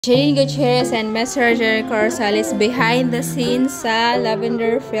Janine Gutierrez and Mr. Jericho Rosales behind the scenes sa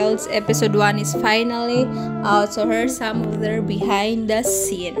Lavender Fields episode 1 is finally out. So here's some of their behind the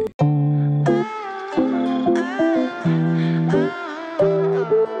scene.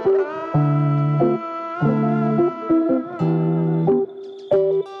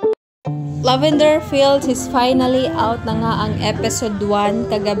 Lavender Fields is finally out na nga ang episode 1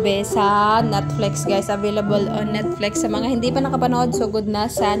 kagabi sa Netflix, guys. Available on Netflix. Sa mga hindi pa nakapanood, so good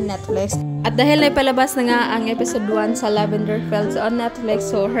na sa Netflix. At dahil ay palabas na nga ang episode 1 sa Lavender Fields on Netflix,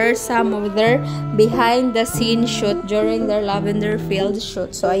 so here's some of their behind the scene shoot during their Lavender Fields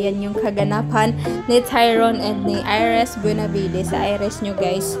shoot. So ayan yung kaganapan ni Tyrone and ni Iris Buenavides. Sa Iris nyo,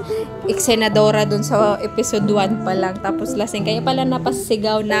 guys, iksenadora dun sa episode 1 pa lang. Tapos lasing kaya pala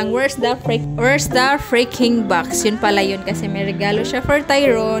napasigaw ng where's the freaking box? Yun pala yun kasi may regalo siya for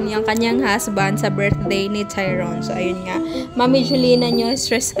Tyrone, yung kanyang husband, sa birthday ni Tyrone. So ayun nga, Mami Julina nyo,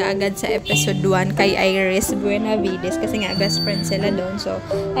 stress ka agad sa episode 1 kay Iris Buenavides kasi nga best friend sila doon. So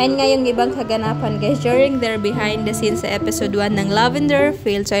ayun nga yung ibang kaganapan, guys, during their behind the scenes sa episode 1 ng Lavender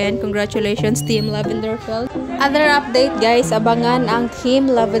Fields. So ayan, congratulations Team Lavender Fields. Other update, guys, abangan ang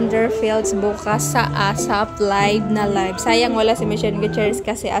Team Lavender Fields bukas sa ASAP live na live. Sayang wala si Michelle Gutierrez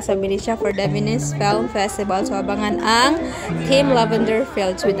kasi asabili siya for the Venice Film Festival. So abangan ang Team Lavender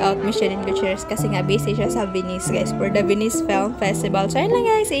Fields without Michelle Gutierrez kasi nga busy siya sa Venice, guys, for the Venice Film Festival. So ayun lang,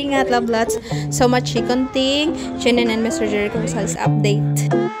 guys, ingat, love lots. So much chikunting, Janine and Mr. Jericho Rosales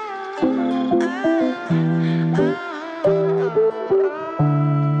update.